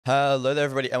Hello there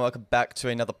everybody and welcome back to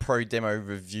another pro demo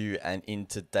review, and in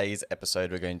today's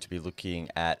episode we're going to be looking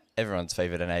at everyone's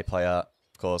favorite NA player.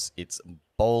 Of course, it's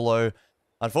Beaulo.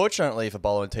 Unfortunately for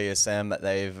Beaulo and TSM,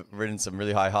 they've ridden some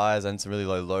really high highs and some really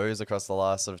low lows across the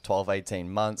last sort of 12-18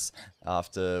 months.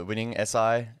 After winning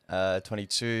SI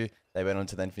 22, they went on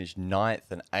to then finish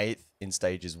 9th and 8th in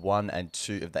stages 1 and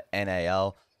 2 of the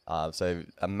NAL. So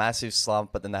a massive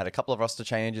slump, but then they had a couple of roster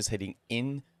changes heading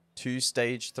in to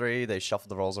stage 3. They shuffled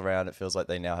the roles around. It feels like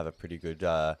they now have a pretty good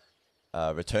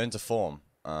return to form,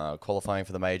 qualifying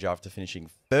for the major after finishing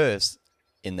first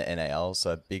in the NAL,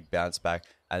 so a big bounce back,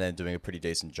 and then doing a pretty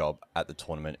decent job at the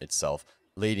tournament itself,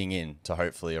 leading in to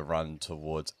hopefully a run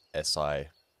towards SI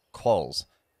quals.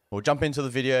 We'll jump into the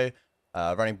video.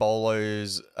 Running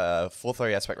Beaulo's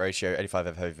 4:3 aspect ratio,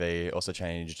 85 FOV, also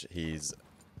changed his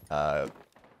to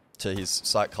his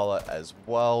sight color as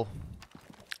well.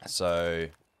 So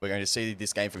we're going to see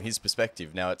this game from his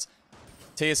perspective. Now it's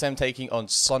TSM taking on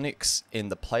Sonics in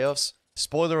the playoffs.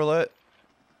 Spoiler alert,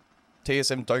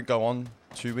 TSM don't go on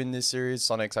to win this series.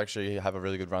 Sonics actually have a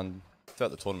really good run throughout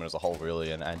the tournament as a whole,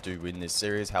 really, and do win this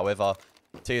series. However,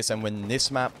 TSM win this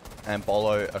map, and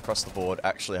Beaulo across the board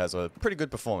actually has a pretty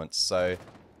good performance. So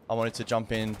I wanted to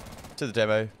jump in to the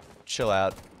demo, chill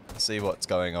out, see what's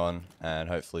going on, and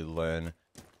hopefully learn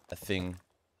a thing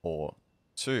or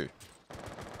two.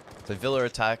 So Villa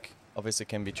attack obviously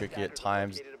can be tricky at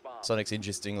times. Sonic's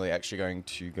interestingly actually going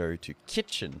to go to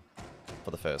Kitchen for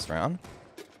the first round.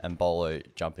 And Beaulo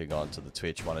jumping onto the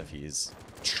Twitch, one of his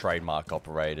trademark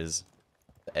operators.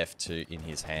 The F2 in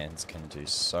his hands can do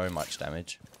so much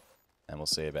damage. And we'll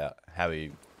see about how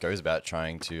he goes about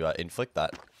trying to inflict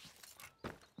that.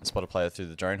 Spot a player through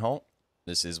the drone hole.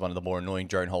 This is one of the more annoying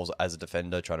drone holes as a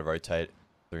defender, trying to rotate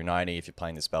through 90 if you're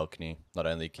playing this balcony. Not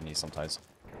only can you sometimes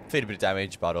feed a bit of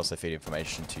damage, but also feed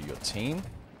information to your team.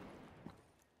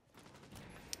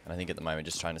 And I think at the moment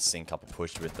just trying to sync up a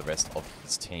push with the rest of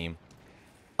his team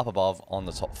up above on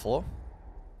the top floor.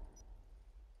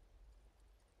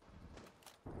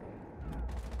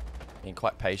 Being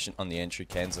quite patient on the entry.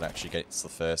 Kenzen actually gets the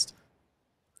first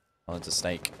onto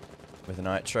Snake with a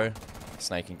Nitro.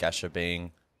 Snake and Gasher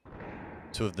being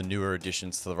two of the newer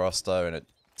additions to the roster, and it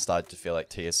started to feel like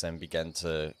TSM began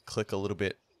to click a little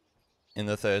bit in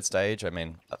the third stage. I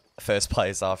mean, first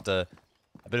place after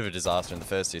a bit of a disaster in the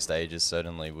first two stages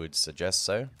certainly would suggest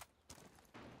so.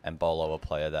 And Beaulo, a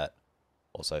player that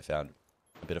also found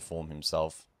a bit of form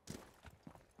himself.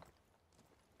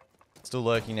 Still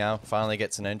lurking now, finally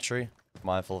gets an entry.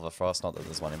 Mindful of a frost, not that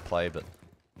there's one in play, but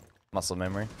muscle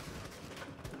memory.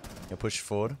 He'll push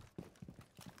forward.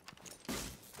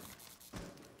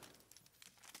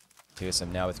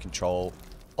 TSM now with control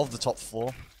of the top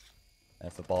floor.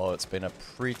 And for Beaulo, it's been a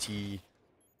pretty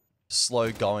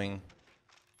slow going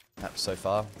map so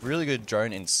far. Really good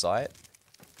drone in sight.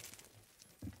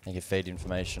 You can feed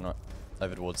information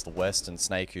over towards the west, and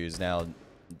Snake, who's now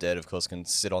dead, of course, can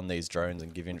sit on these drones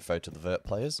and give info to the vert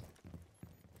players.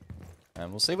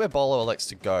 And we'll see where Beaulo elects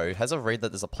to go. Has a read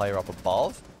that there's a player up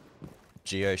above.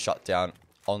 Geo shut down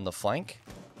on the flank.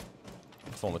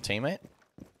 Former teammate.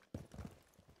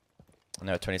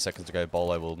 Now 20 seconds to go,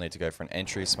 Beaulo will need to go for an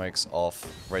entry. Smokes off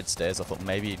red stairs. I thought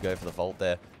maybe he'd go for the vault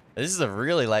there. This is a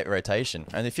really late rotation.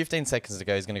 Only 15 seconds to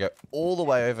go. He's going to go all the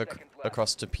way over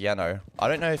across to Piano. I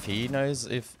don't know if he knows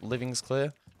if living's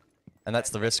clear. And that's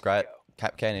the risk, right?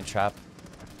 Capcan in trap.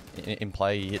 In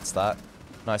play, he hits that.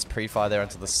 Nice pre-fire there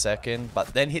onto the second.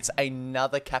 But then hits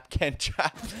another Capcan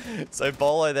trap. So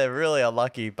Beaulo, they're really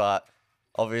unlucky, but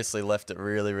obviously left it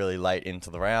really, really late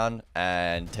into the round.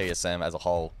 And TSM as a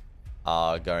whole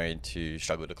are going to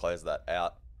struggle to close that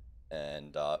out,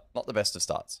 and not the best of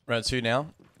starts. Round 2 now,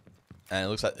 and it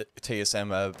looks like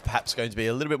TSM are perhaps going to be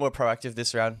a little bit more proactive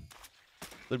this round, a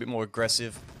little bit more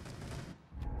aggressive.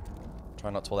 Try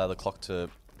not to allow the clock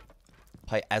to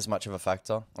play as much of a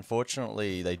factor.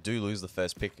 Unfortunately, they do lose the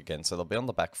first pick again, so they'll be on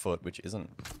the back foot, which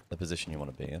isn't the position you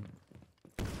want to be in.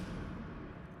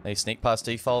 They sneak past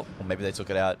default, or maybe they took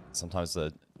it out. Sometimes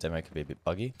the demo can be a bit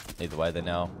buggy. Either way, they're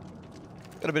now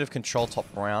got a bit of control top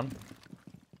round.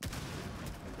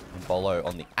 And Beaulo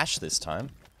on the Ash this time.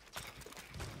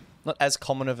 Not as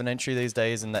common of an entry these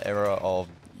days in the era of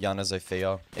Yana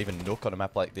Zofia. Even Nook on a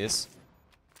map like this,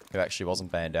 who actually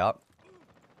wasn't banned out.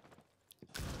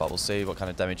 But we'll see what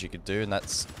kind of damage you could do, and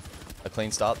that's a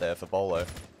clean start there for Beaulo.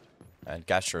 And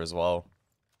Gasher as well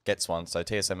gets one. So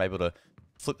TSM able to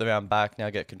flip the round back,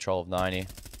 now get control of 90.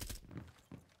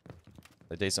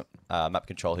 A decent map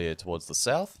control here towards the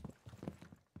south.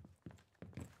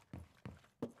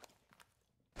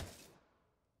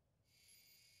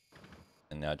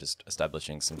 And now just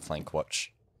establishing some flank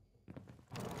watch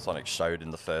Sonic showed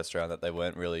in the first round that they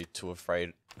weren't really too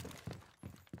afraid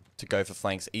to go for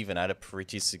flanks, even at a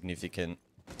pretty significant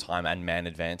time and man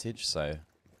advantage. So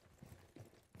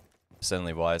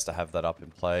certainly wise to have that up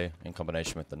in play in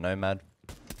combination with the Nomad.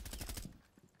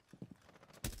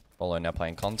 Beaulo now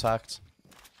playing contact.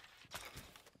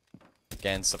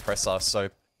 Again, suppressor so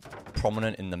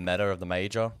prominent in the meta of the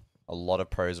major. A lot of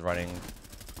pros running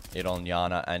it on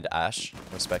Yana and Ashe,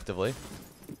 respectively.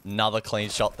 Another clean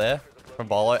shot there from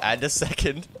Beaulo, and a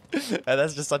second. And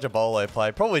that's just such a Beaulo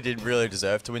play. Probably didn't really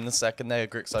deserve to win the second there.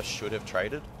 Grixis should have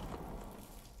traded.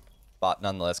 But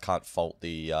nonetheless, can't fault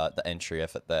the entry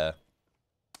effort there.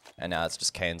 And now it's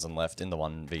just Kansan left in the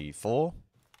 1v4.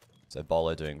 So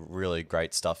Beaulo doing really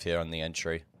great stuff here on the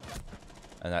entry.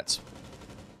 And that's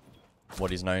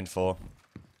what he's known for.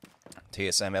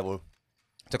 TSM able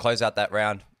to close out that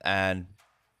round. And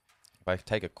if I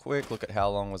take a quick look at how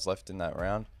long was left in that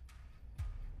round.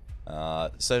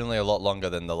 Certainly a lot longer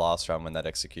than the last round when that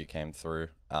execute came through.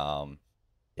 Yeah,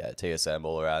 TSM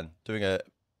all around. Doing a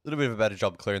little bit of a better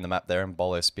job clearing the map there, and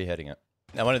Beaulo spearheading it.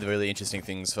 Now, one of the really interesting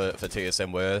things for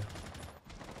TSM were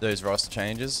those roster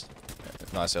changes.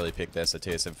 Nice early pick there, so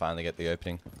TSM finally get the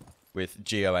opening. With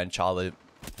Geo and Charla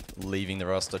leaving the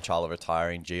roster, Charla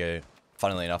retiring, Geo,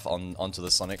 funnily enough, onto the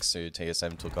Sonics, who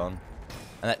TSM took on.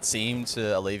 And that seemed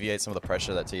to alleviate some of the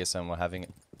pressure that TSM were having,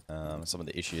 some of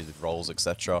the issues with roles,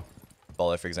 etc.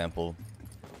 Beaulo, for example,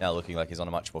 now looking like he's on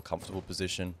a much more comfortable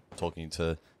position, talking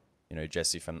to, you know,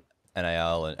 Jesse from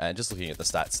NAL, and just looking at the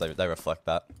stats, they reflect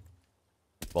that.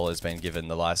 Beaulo's been given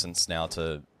the license now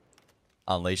to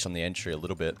unleash on the entry a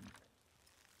little bit.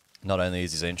 Not only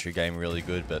is his entry game really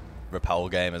good, but repel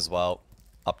game as well,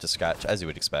 up to scratch, as you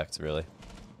would expect, really.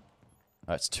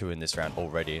 That's 2 in this round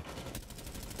already.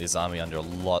 This army under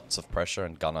lots of pressure,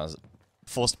 and Gunner's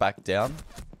forced back down,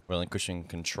 relinquishing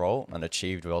control, and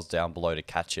achieved wells down below to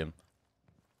catch him.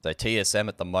 So TSM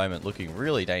at the moment looking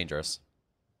really dangerous.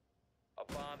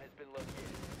 A bomb has been located.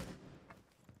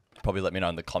 Probably let me know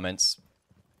in the comments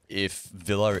if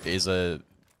Villa is a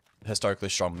historically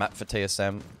strong map for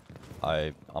TSM.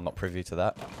 I'm not privy to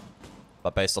that,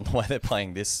 but based on the way they're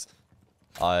playing this,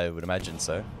 I would imagine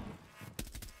so.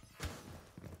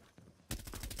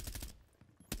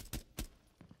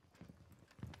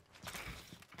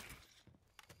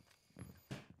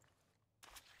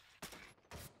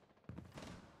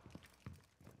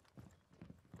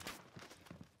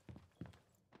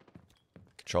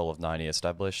 Control of 90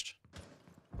 established.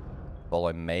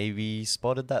 Beaulo maybe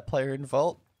spotted that player in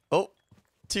Vault. Oh,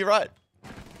 to your right.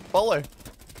 Beaulo.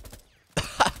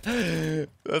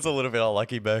 That's a little bit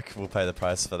unlucky. Merc will pay the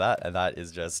price for that, and that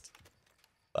is just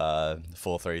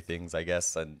 4-3 things, I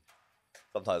guess. And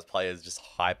sometimes players just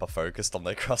hyper focused on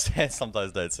their crosshairs.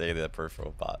 Sometimes don't see their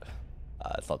peripheral, but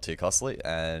it's not too costly.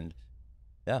 And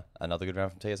yeah, another good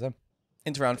round from TSM.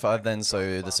 Into round 5 then.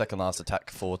 So the second last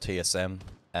attack for TSM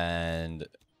and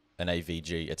an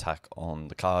AVG attack on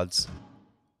the cards.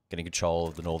 Getting control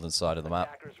of the northern side of the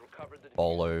map.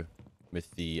 Beaulo with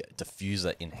the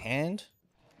diffuser in hand.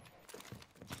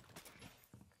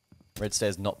 Red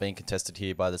Stairs not being contested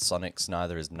here by the Sonics,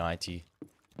 neither is 90.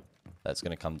 That's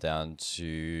going to come down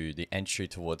to the entry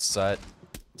towards site.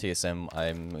 TSM,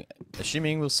 I'm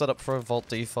assuming we'll set up for a Vault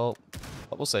default,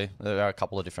 but we'll see. There are a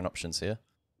couple of different options here.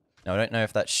 Now, I don't know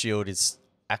if that shield is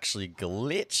actually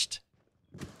glitched.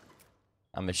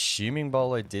 I'm assuming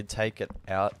Beaulo did take it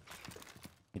out.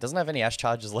 He doesn't have any Ashe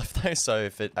charges left though, so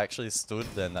if it actually stood,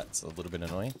 then that's a little bit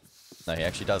annoying. No, he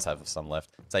actually does have some left.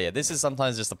 So yeah, this is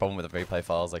sometimes just the problem with the replay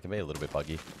files. They can be a little bit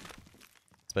buggy.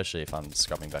 Especially if I'm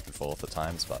scrubbing back and forth at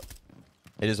times, but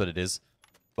it is what it is.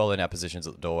 Beaulo now positions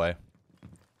at the doorway.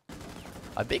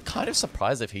 I'd be kind of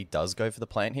surprised if he does go for the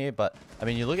plant here, but I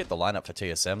mean, you look at the lineup for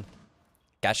TSM.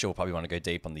 Gasha will probably want to go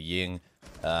deep on the Ying,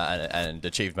 and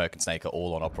Achieved Merc and Snake are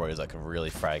all on operators that can really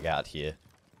frag out here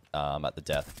at the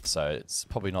death. So it's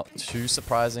probably not too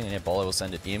surprising, and yeah, Beaulo will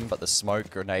send it in, but the smoke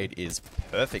grenade is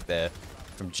perfect there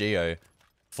from Geo.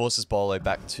 Forces Beaulo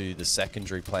back to the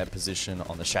secondary plant position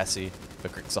on the chassis,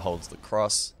 but Grixis holds the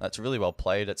cross. That's really well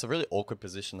played. It's a really awkward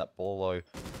position that Beaulo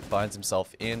finds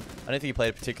himself in. I don't think he played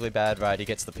it particularly bad, right? He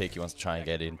gets the pick, he wants to try and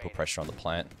get in, put pressure on the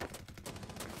plant.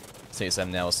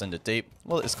 TSM now will send it deep.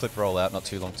 We'll let this clip roll out, not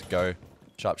too long to go.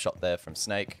 Sharp shot there from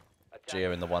Snake.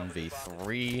 Geo in the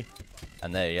 1v3.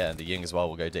 And there, yeah, the Ying as well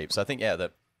will go deep. So I think, yeah,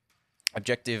 the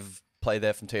objective play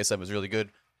there from TSM was really good.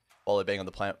 Beaulo being on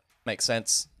the plant makes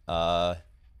sense.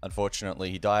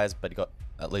 Unfortunately, he dies, but he got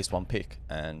at least 1 pick.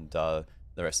 And the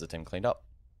rest of the team cleaned up.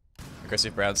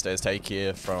 Aggressive brown stairs take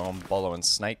here from Beaulo and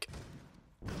Snake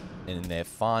in their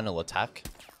final attack.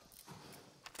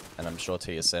 And I'm sure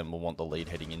TSM will want the lead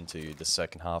heading into the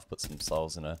second half, puts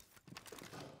themselves in a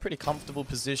pretty comfortable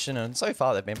position, and so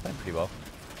far they've been playing pretty well.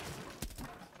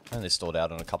 Only stalled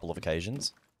out on a couple of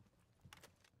occasions.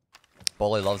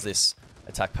 Beaulo loves this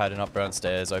attack pattern up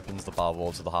downstairs, opens the bar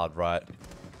wall to the hard right,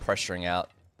 pressuring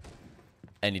out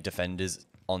any defenders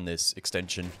on this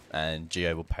extension, and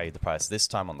Geo will pay the price this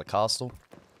time on the castle.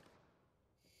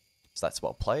 So that's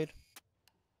well played.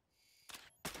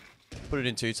 Put it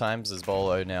in 2 times as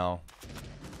Beaulo now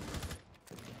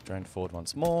drone forward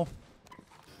once more.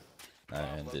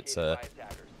 And it's a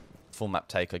full map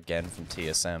take again from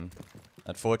TSM.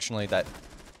 Unfortunately, that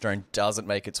drone doesn't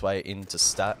make its way into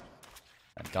stat.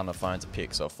 And Gunner finds a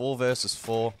pick. So 4 versus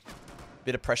 4.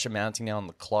 Bit of pressure mounting now on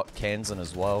the clock. Kansan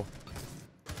as well.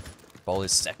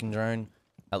 Beaulo's second drone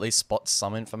at least spots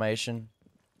some information.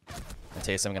 And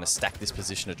TSM are going to stack this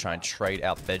position to try and trade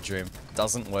out bedroom.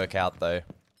 Doesn't work out though.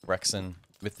 Rexon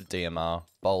with the DMR.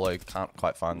 Beaulo can't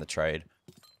quite find the trade.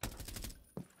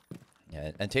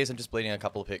 Yeah, and TSM just bleeding a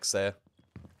couple of picks there.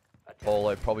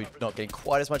 Beaulo probably not getting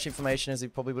quite as much information as he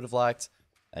probably would have liked.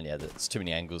 And yeah, there's too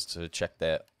many angles to check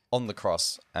there on the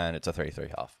cross, and it's a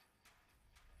 3-3 half.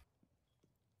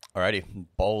 Alrighty,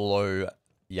 Beaulo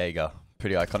Jaeger.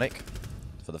 Pretty iconic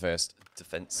for the first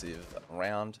defensive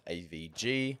round.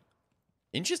 AVG.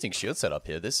 Interesting shield setup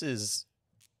here. This is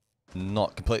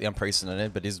not completely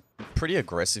unprecedented, but is pretty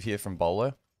aggressive here from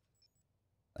Beaulo.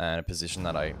 And a position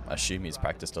that I assume he's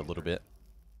practiced a little bit.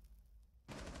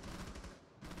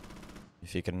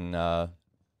 If he can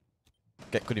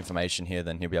get good information here,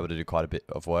 then he'll be able to do quite a bit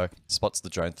of work. Spots the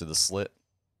drone through the slit,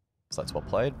 so that's well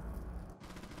played.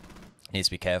 Needs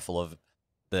to be careful of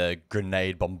the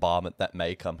grenade bombardment that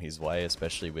may come his way,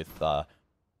 especially with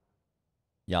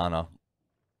Yana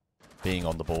being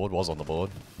on the board, was on the board,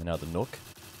 and now the Nook.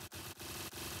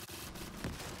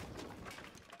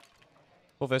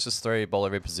 4 versus 3, Beaulo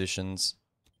repositions.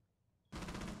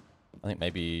 I think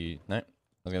maybe... No. I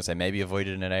was going to say maybe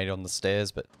avoided an 8 on the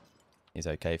stairs, but he's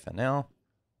okay for now.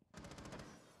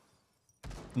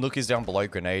 Nook is down below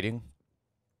grenading.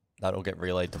 That'll get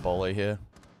relayed to Beaulo here.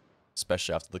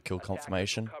 Especially after the kill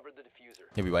confirmation.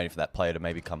 He'll be waiting for that player to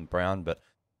maybe come brown, but...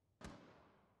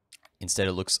 Instead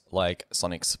it looks like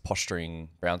Sonic's posturing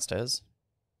brown stairs.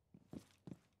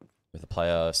 With the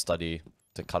player study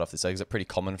to cut off this exit. Pretty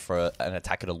common for an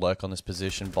attacker to lurk on this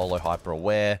position. Beaulo hyper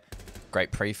aware.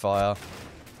 Great pre-fire.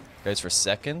 Goes for a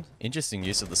second. Interesting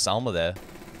use of the Salma there.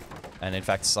 And in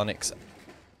fact, Sonic's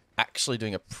actually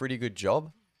doing a pretty good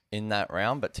job in that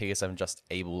round, but TSM just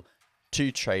able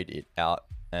to trade it out.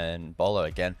 And Beaulo,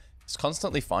 again, is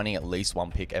constantly finding at least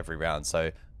 1 pick every round.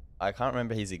 So I can't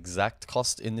remember his exact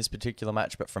cost in this particular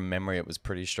match, but from memory it was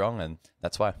pretty strong, and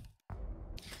that's why.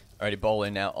 Alrighty,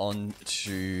 Beaulo now on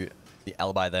to the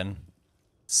Alibi then.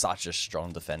 Such a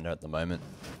strong defender at the moment.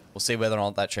 We'll see whether or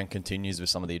not that trend continues with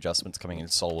some of the adjustments coming in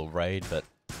solo raid, but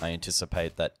I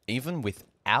anticipate that even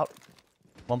without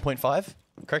 1.5,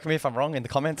 correct me if I'm wrong in the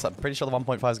comments, I'm pretty sure the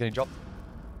 1.5 is getting dropped.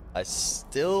 I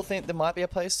still think there might be a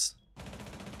place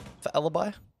for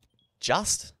Alibi.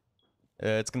 Just.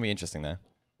 It's going to be interesting there.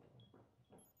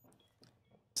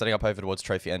 Setting up over towards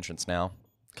trophy entrance now.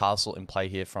 Castle in play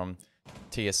here from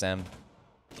TSM.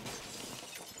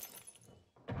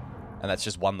 And that's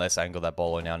just one less angle that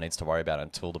Beaulo now needs to worry about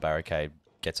until the barricade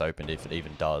gets opened, if it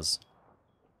even does.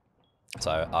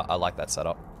 So I like that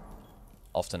setup.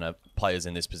 Often players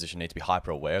in this position need to be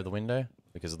hyper aware of the window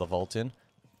because of the vault in.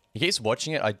 He keeps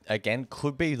watching it. Again,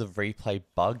 could be the replay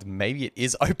bugged. Maybe it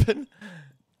is open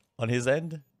on his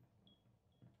end.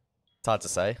 It's hard to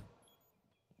say.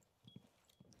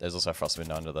 There's also a frost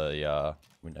window under the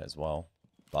window as well.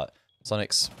 But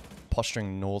Sonic's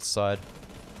posturing north side.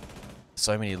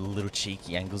 So many little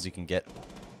cheeky angles you can get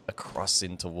across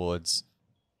in towards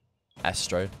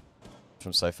Astro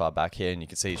from so far back here. And you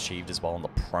can see he's achieved as well on the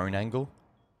prone angle.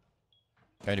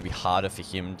 Going to be harder for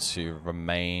him to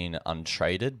remain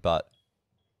untraded, but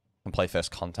can play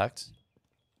first contact.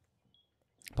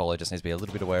 Beaulo just needs to be a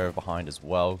little bit aware of behind as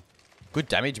well. Good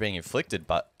damage being inflicted,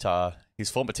 but his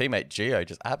former teammate Geo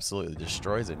just absolutely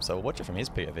destroys him. So we'll watch it from his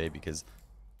POV, because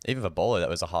even for Beaulo, that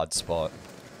was a hard spot.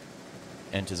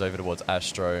 Enters over towards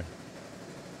Astro.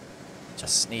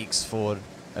 Just sneaks forward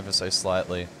ever so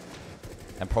slightly.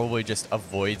 And probably just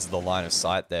avoids the line of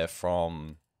sight there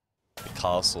from the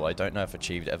castle. I don't know if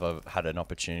Achieved ever had an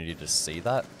opportunity to see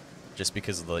that, just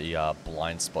because of the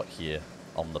blind spot here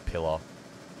on the pillar.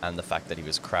 And the fact that he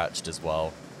was crouched as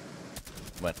well.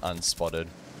 Went unspotted.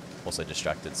 Also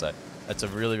distracted. So that's a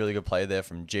really, really good play there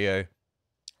from Geo.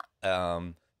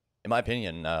 In my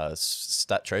opinion,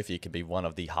 Stat Trophy can be one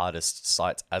of the hardest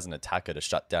sites as an attacker to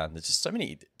shut down. There's just so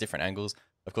many different angles.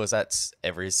 Of course, that's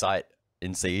every site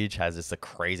in Siege has just a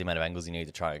crazy amount of angles you need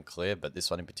to try and clear, but this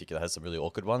one in particular has some really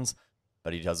awkward ones,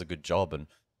 but he does a good job, and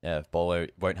yeah, Beaulo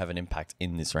won't have an impact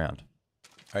in this round.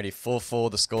 Alrighty,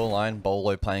 4-4 the scoreline.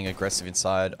 Beaulo playing aggressive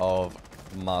inside of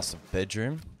the master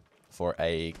bedroom for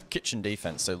a kitchen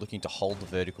defense, so looking to hold the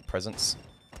vertical presence.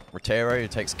 Rotero, who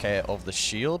takes care of the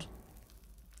shield.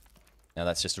 Now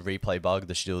that's just a replay bug,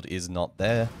 the shield is not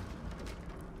there.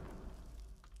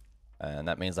 And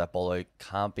that means that Beaulo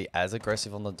can't be as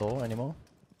aggressive on the door anymore,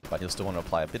 but he'll still want to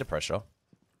apply a bit of pressure.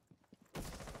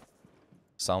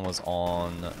 Sun was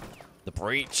on the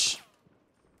breach.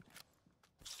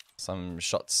 Some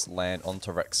shots land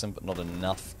onto Wrexham, but not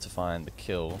enough to find the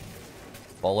kill.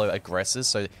 Beaulo aggresses,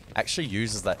 so actually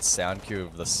uses that sound cue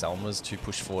of the Selmas to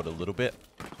push forward a little bit,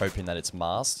 hoping that it's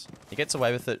masked. He gets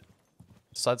away with it,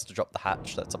 decides to drop the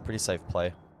hatch. That's a pretty safe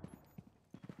play.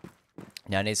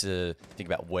 Now he needs to think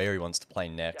about where he wants to play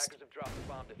next. Attackers have dropped the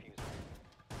bomb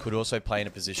diffuser. Could also play in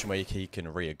a position where he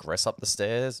can re-aggress up the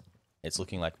stairs. It's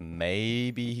looking like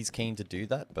maybe he's keen to do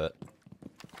that, but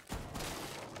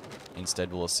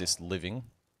instead will assist living.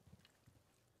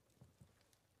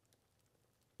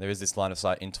 There is this line of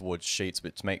sight in towards Sheets,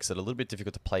 which makes it a little bit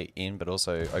difficult to play in, but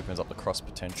also opens up the cross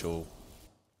potential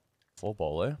for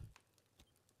Beaulo.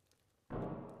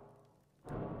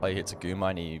 Play hits a Guma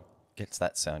and he gets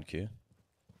that sound cue.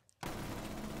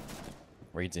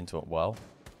 Reads into it well.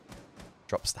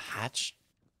 Drops the hatch.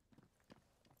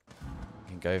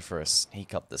 Can go for a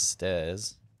sneak up the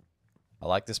stairs. I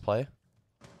like this play.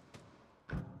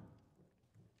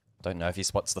 Don't know if he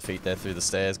spots the feet there through the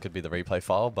stairs. Could be the replay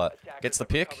file, but gets the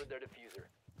pick.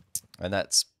 And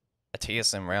that's a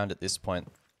TSM round at this point.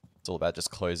 It's all about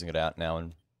just closing it out now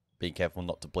and being careful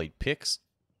not to bleed picks.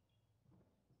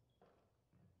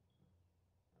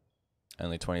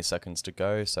 Only 20 seconds to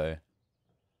go, so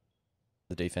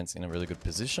the defense in a really good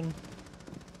position.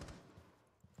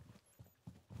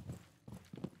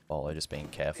 Beaulo just being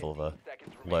careful of a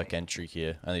lurk entry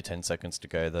here. Only 10 seconds to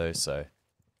go though, so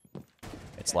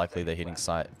it's likely they're hitting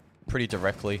sight pretty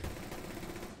directly.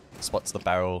 Spots the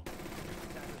barrel.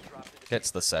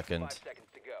 Gets the second.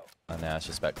 And now it's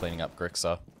just about cleaning up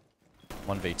Grixer.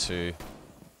 1v2.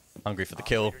 Hungry for the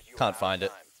kill. Can't find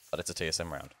it, but it's a TSM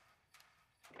round.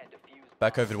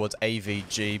 Back over towards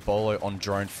AVG. Beaulo on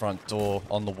drone front door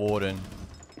on the Warden.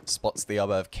 Spots the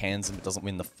elbow of Kansan but doesn't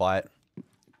win the fight.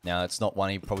 Now it's not one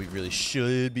he probably really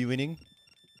should be winning.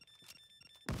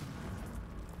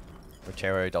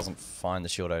 Rotero doesn't find the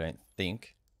shield, I don't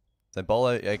think. So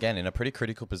Beaulo, again, in a pretty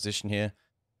critical position here.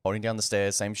 Holding down the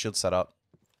stairs, same shield setup.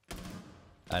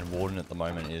 And Warden at the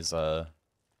moment is a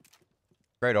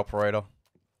great operator.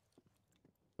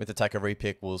 With attacker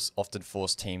repick will often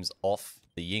force teams off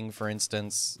the Ying, for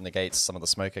instance. Negates some of the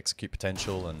smoke execute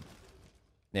potential and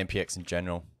the MPX in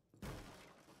general.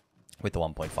 With the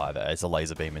 1.5 as a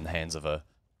laser beam in the hands of a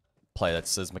player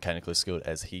that's as mechanically skilled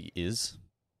as he is.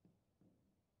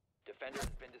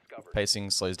 Pacing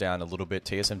slows down a little bit.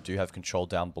 TSM do have control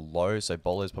down below, so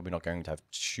Beaulo is probably not going to have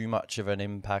too much of an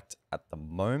impact at the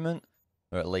moment.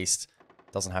 Or at least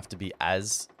doesn't have to be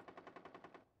as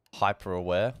hyper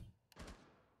aware.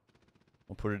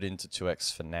 We'll put it into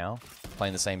 2x for now.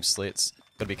 Playing the same slits.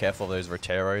 Gotta be careful of those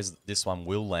Roteros. This one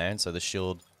will land, so the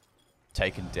shield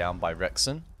taken down by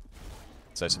Wrexham.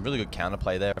 So some really good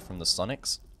counterplay there from the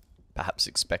Sonics. Perhaps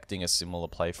expecting a similar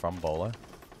play from Beaulo.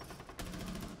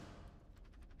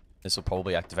 This will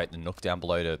probably activate the Nook down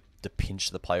below to pinch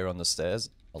the player on the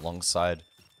stairs alongside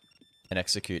an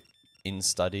execute in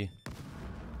study.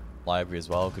 Library as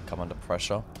well could come under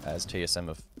pressure as TSM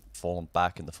have fallen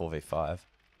back in the 4v5.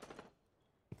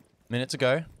 Minute to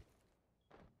go.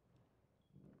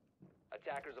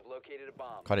 Attackers have located a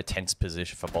bomb. Quite a tense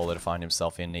position for Beaulo to find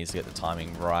himself in. Needs to get the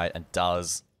timing right and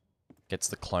does. Gets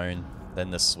the clone, then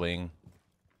the swing.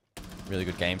 Really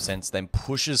good game sense. Then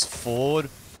pushes forward.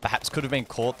 Perhaps could have been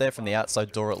caught there from the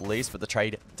outside door at least, but the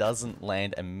trade doesn't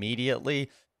land immediately.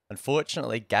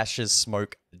 Unfortunately, Gash's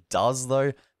smoke does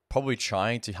though. Probably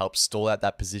trying to help stall out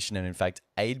that position and in fact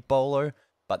aid Beaulo,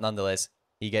 but nonetheless,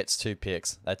 he gets 2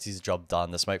 picks. That's his job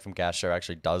done. The smoke from Gasher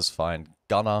actually does find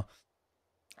Gunner,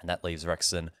 and that leaves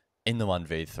Rexon in the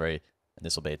 1v3, and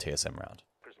this will be a TSM round.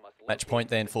 Match point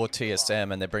then for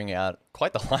TSM, and they're bringing out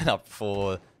quite the lineup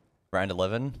for round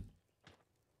 11.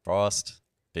 Frost,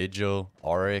 Vigil,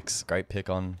 Oryx, great pick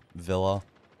on Villa.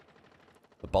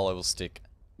 The Beaulo will stick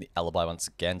the alibi once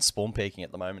again. Spawn peeking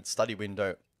at the moment. Study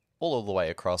window all the way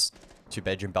across to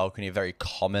bedroom balcony. A very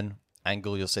common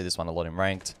angle. You'll see this one a lot in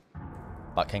ranked.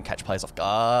 But can catch players off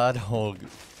guard. Oh,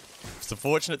 some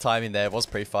fortunate timing there. Was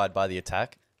pre-fired by the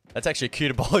attack. That's actually a cue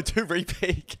to Beaulo to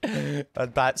re-peek.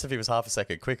 And perhaps if he was half a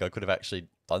second quick, I could have actually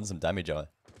done some damage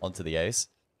onto the ace.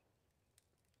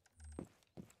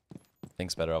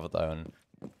 Thinks better of it though, and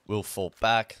will fall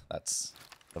back. That's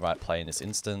the right play in this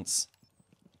instance.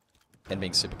 And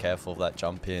being super careful of that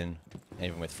jump in.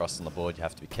 Even with Frost on the board, you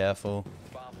have to be careful.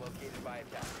 Bomb located by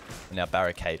attack. And now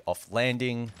barricade off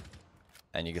landing.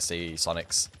 And you can see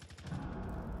Sonic's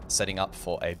setting up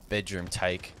for a bedroom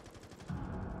take.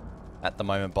 At the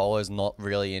moment, Beaulo's not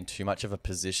really in too much of a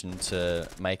position to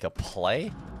make a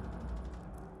play.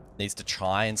 Needs to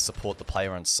try and support the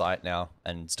player on site now,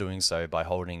 and is doing so by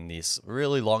holding this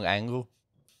really long angle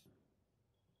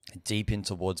deep in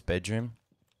towards bedroom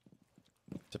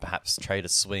to perhaps trade a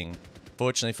swing.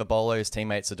 Fortunately for Beaulo, his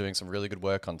teammates are doing some really good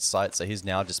work on site, so he's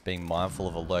now just being mindful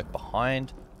of a lurk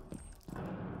behind.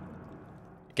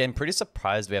 Again, pretty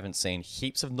surprised we haven't seen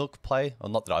heaps of Nook play.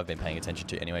 Well, not that I've been paying attention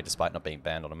to anyway, despite not being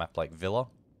banned on a map like Villa.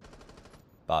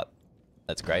 But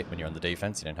that's great when you're on the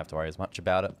defense. You don't have to worry as much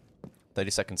about it.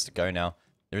 30 seconds to go now.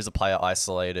 There is a player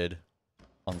isolated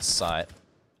on site.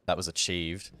 That was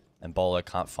achieved. And Beaulo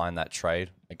can't find that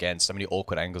trade. Again, so many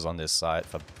awkward angles on this site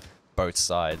for both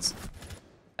sides.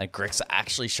 And Grixer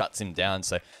actually shuts him down.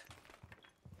 So,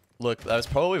 look, that was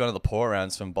probably one of the poor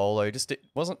rounds from Beaulo. Just it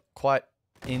wasn't quite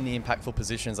in the impactful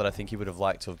positions that I think he would have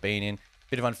liked to have been in.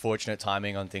 Bit of unfortunate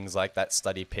timing on things like that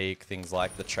study peak, things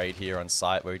like the trade here on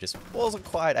site where he just wasn't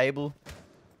quite able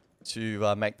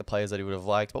to make the players that he would have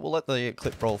liked. But we'll let the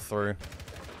clip roll through.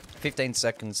 15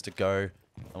 seconds to go,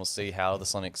 and we'll see how the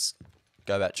Sonics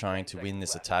go about trying to win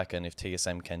this attack and if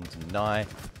TSM can deny.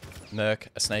 Merc,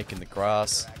 a snake in the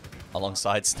grass,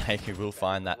 alongside Snake, who will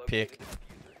find that pick.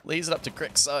 Leaves it up to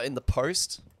Grixer in the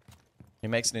post. He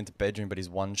makes it into bedroom, but he's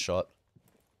one shot.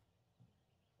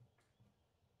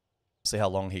 See how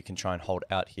long he can try and hold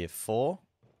out here for.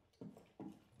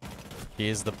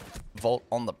 Here's the vault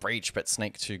on the breach, but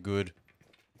Snake too good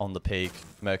on the peak.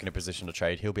 Merc in a position to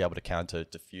trade. He'll be able to counter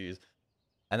defuse.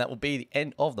 And that will be the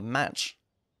end of the match.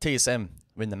 TSM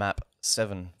win the map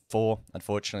 7-4.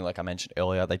 Unfortunately, like I mentioned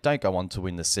earlier, they don't go on to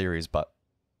win the series, but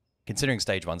considering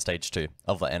stage 1, stage 2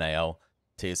 of the NAL,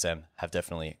 TSM have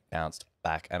definitely bounced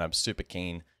back, and I'm super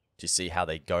keen to see how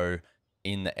they go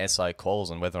in the SI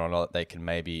calls and whether or not they can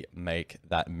maybe make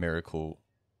that miracle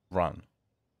run.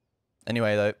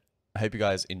 Anyway, though, I hope you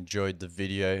guys enjoyed the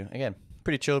video. Again,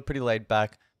 pretty chilled, pretty laid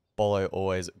back. Beaulo,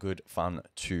 always good fun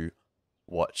to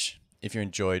watch. If you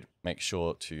enjoyed, make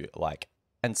sure to like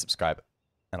and subscribe,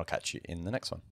 and I'll catch you in the next one.